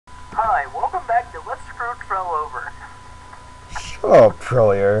Hi, welcome back to Let's Scrooge Fell Over. Shut up,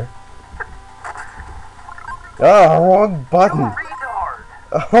 Trillier. Ah, wrong You button. retard!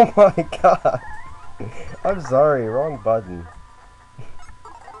 Oh my god. I'm sorry, wrong button.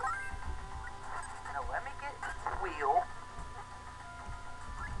 Now let me get wheel.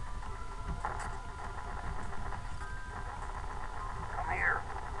 Come here.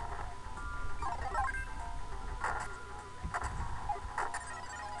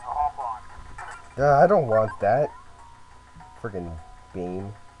 Now hop on. I don't want that. Friggin'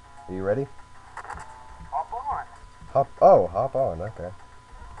 beam. Are you ready? Hop on. Hop on, okay.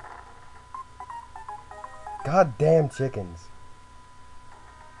 God damn chickens.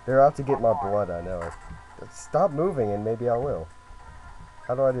 They're out to get my blood, I know it. Stop moving and maybe I will.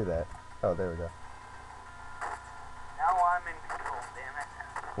 How do I do that? Oh, there we go. Now I'm in control, damn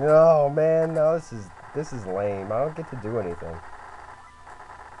it. Oh man, no, this is lame. I don't get to do anything.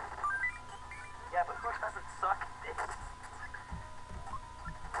 Yeah, but who doesn't suck at this?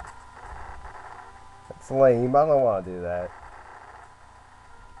 It's lame. I don't want to do that.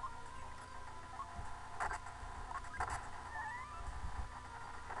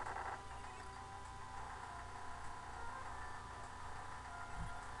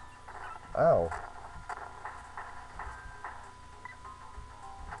 Ow.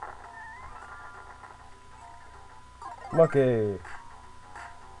 Monkey.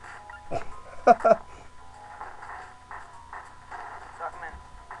 Suck him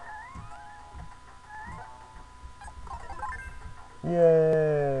in.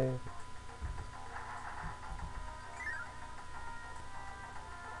 Yay.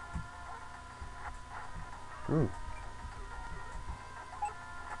 Ooh.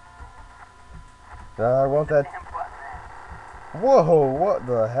 I want that. Damn button then. Whoa, what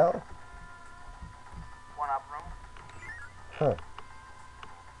the hell? One up room. Huh.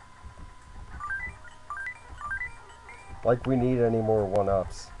 Like we need any more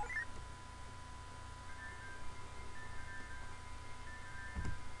one-ups.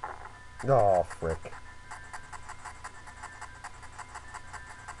 Oh, frick.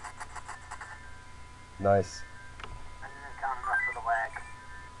 Nice. I didn't count enough for the lag.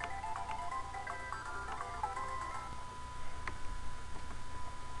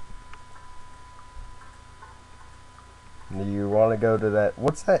 You want to go to that?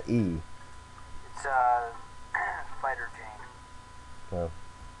 What's that E? It's, fighter chain. Oh.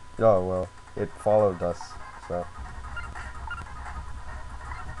 Oh, well. It followed us, so.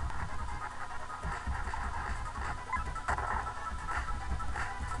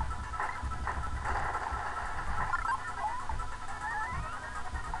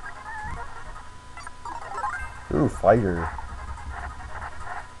 Ooh, fighter.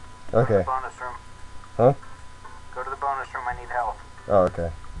 Okay. Bonus room. Huh? Go to the bonus room, I need help. Oh,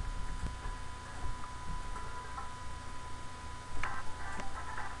 okay.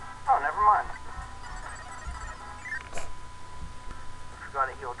 Oh, never mind. Forgot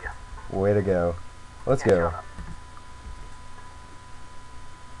I healed you. Way to go. Let's Yeah, go. shut up.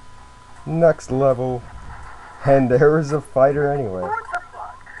 Next level. And there is a fighter anyway. What the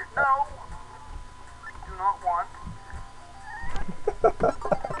fuck? No! Do not want.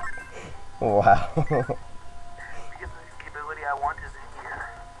 Wow. Because the ability I want is in here.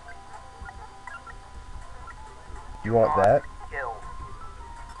 You want Not that? kill.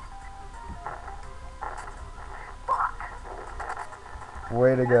 Fuck.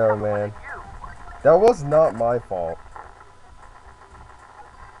 Way to go, man. You. That was not my fault.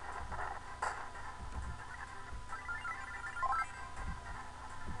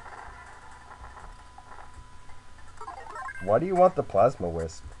 Why do you want the plasma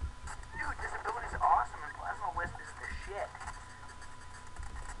wisp? Dude, this ability's awesome and Plasma Wisp is the shit.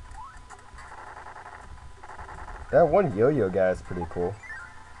 That one yo-yo guy is pretty cool.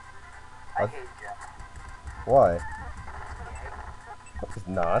 I hate you. Why? Okay. It's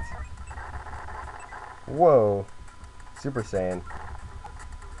not. Whoa. Super Saiyan.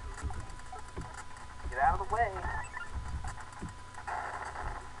 Get out of the way.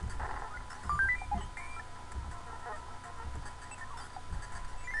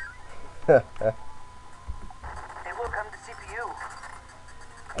 Hey, look, I'm the CPU.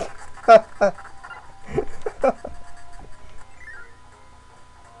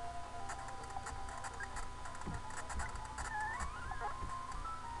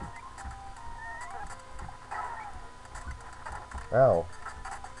 Ow.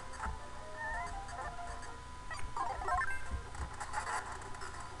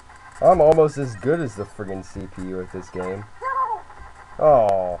 I'm almost as good as the friggin' CPU at this game. No!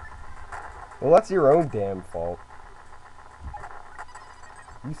 Oh. Well, that's your own damn fault.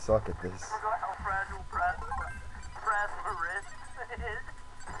 You suck at this. Forgot how fragile plasma wrist is.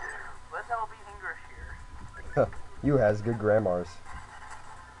 Let's all be English here. You has good grammars.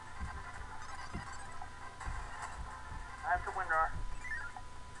 I have to win our.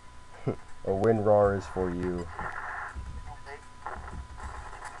 A WinRAR is for you. Okay.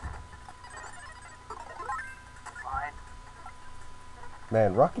 Fine.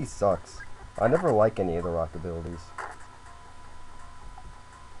 Man, Rocky sucks. I never like any of the rock abilities.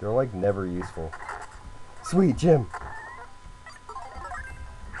 They're like never useful. Sweet, Jim!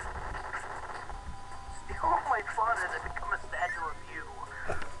 Steal all my fun as I become a statue of you.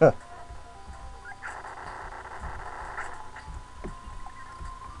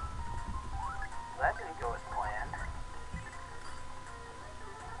 That didn't go as planned.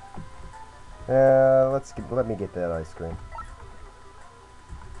 Let me get that ice cream.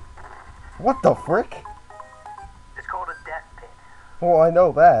 What the frick? It's called a death pit. Well, I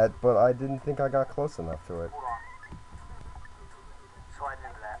know that, but I didn't think I got close enough to it. Hold on. Slide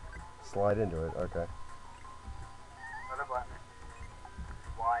into that. Slide into it, okay. Other button.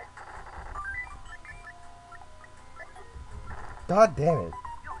 Why? God damn it.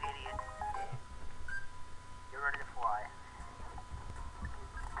 You idiot. Get ready to fly.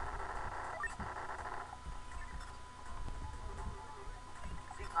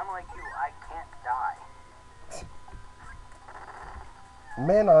 See, unlike you, I can't die.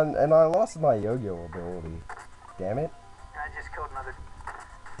 Man, and I lost my yo-yo ability. Damn it. And I just killed another.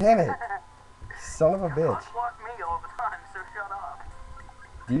 Damn it. Son of a bitch. Cock block me all the time, so shut up.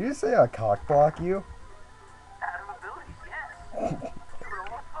 Did you say I cock block you? Out of abilities, yes. For a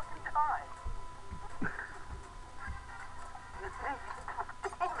long fucking time.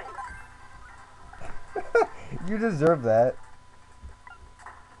 Damn it. You deserve that.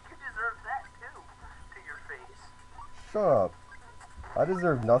 You deserve that too, to your face. Shut up. I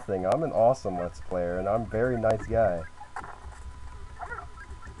deserve nothing. I'm an awesome Let's Player, and I'm a very nice guy. I'm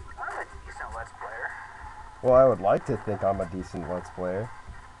a decent Let's Player. Well, I would like to think I'm a decent Let's Player.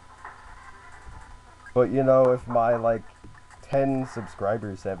 But, you know, if my, like, 10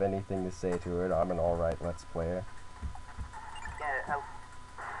 subscribers have anything to say to it, I'm an alright Let's Player. Yeah,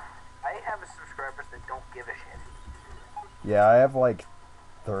 I have subscribers that don't give a shit. Yeah, I have, like,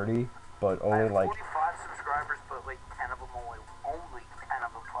 30, but I only, have like, 45 subscribers, but like 10 of them only 10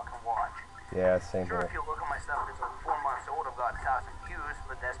 of them fucking watch. yeah, same Sure, here. if you look at my stuff, it's like 4 months old, I've got 1,000 views,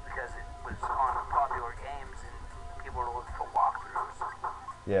 but that's because it was on popular games and people are looking for walkthroughs.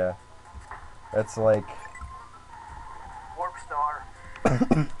 Yeah. That's like... Warp Star.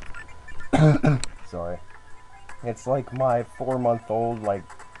 Sorry. It's like my 4-month-old, like,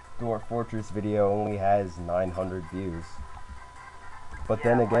 Dwarf Fortress video only has 900 views. But Yeah,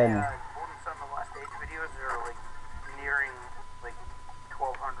 then again... my Golden Sun The Last Age videos are like nearing like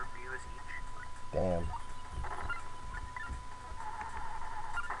 1,200 views each. Damn.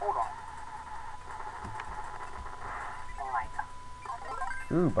 Hold on.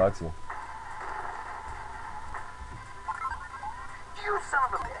 Fine. Ooh, Bugsy. You son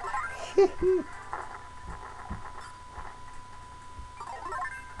of a bitch.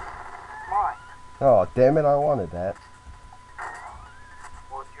 Mine. Oh, damn it, I wanted that.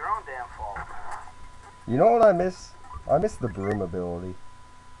 Well, it's your own damn fault. You know what I miss? I miss the broom ability.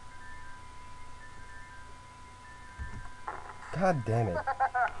 God damn it.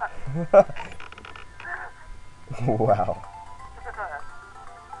 Wow.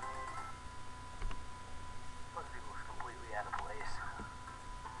 Completely out of place.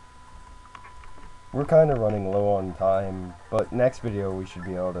 We're kind of running low on time, but next video we should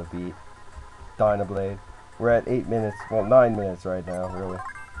be able to beat Dynablade. We're at 8 minutes, well 9 minutes right now, really.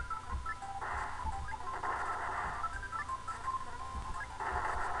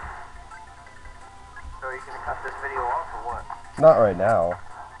 So are you gonna cut this video off or what? Not right now.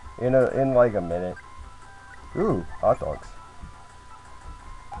 In like a minute. Ooh, hot dogs.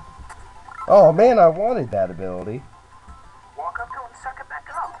 Oh man, I wanted that ability. Walk up to it and suck it back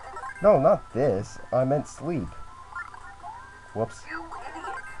up. No, not this. I meant sleep. Whoops. You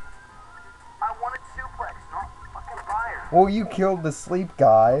idiot. I wanted suplex, not fucking fire. Well, you killed the sleep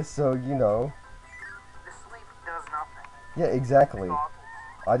guy, so you know. The sleep does nothing. Yeah, exactly. Goggles.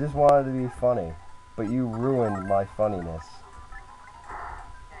 I just wanted to be funny, but you ruined my funniness.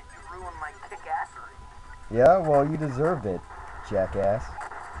 And you ruined my kick-assery. Yeah, well, you deserved it, jackass.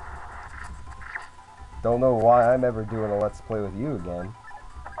 Don't know why I'm ever doing a Let's Play with you again.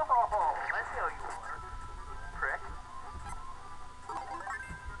 Oh, that's how you are. Prick.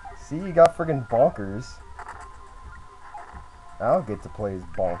 See, you got friggin' bonkers. I don't get to play as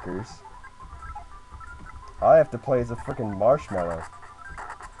bonkers. I have to play as a frickin' marshmallow.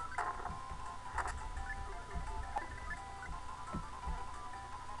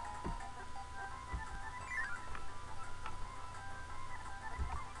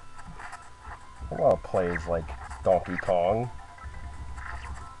 Well, it plays like Donkey Kong.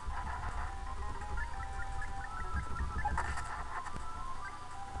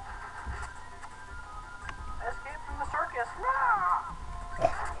 Escape from the circus! No!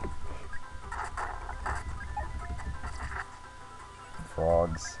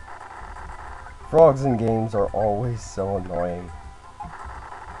 Frogs. Frogs in games are always so annoying.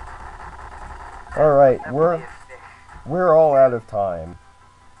 Alright, we're all out of time.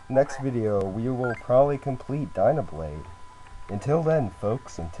 Next video, we will probably complete Dynablade. Until then,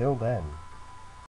 folks, until then.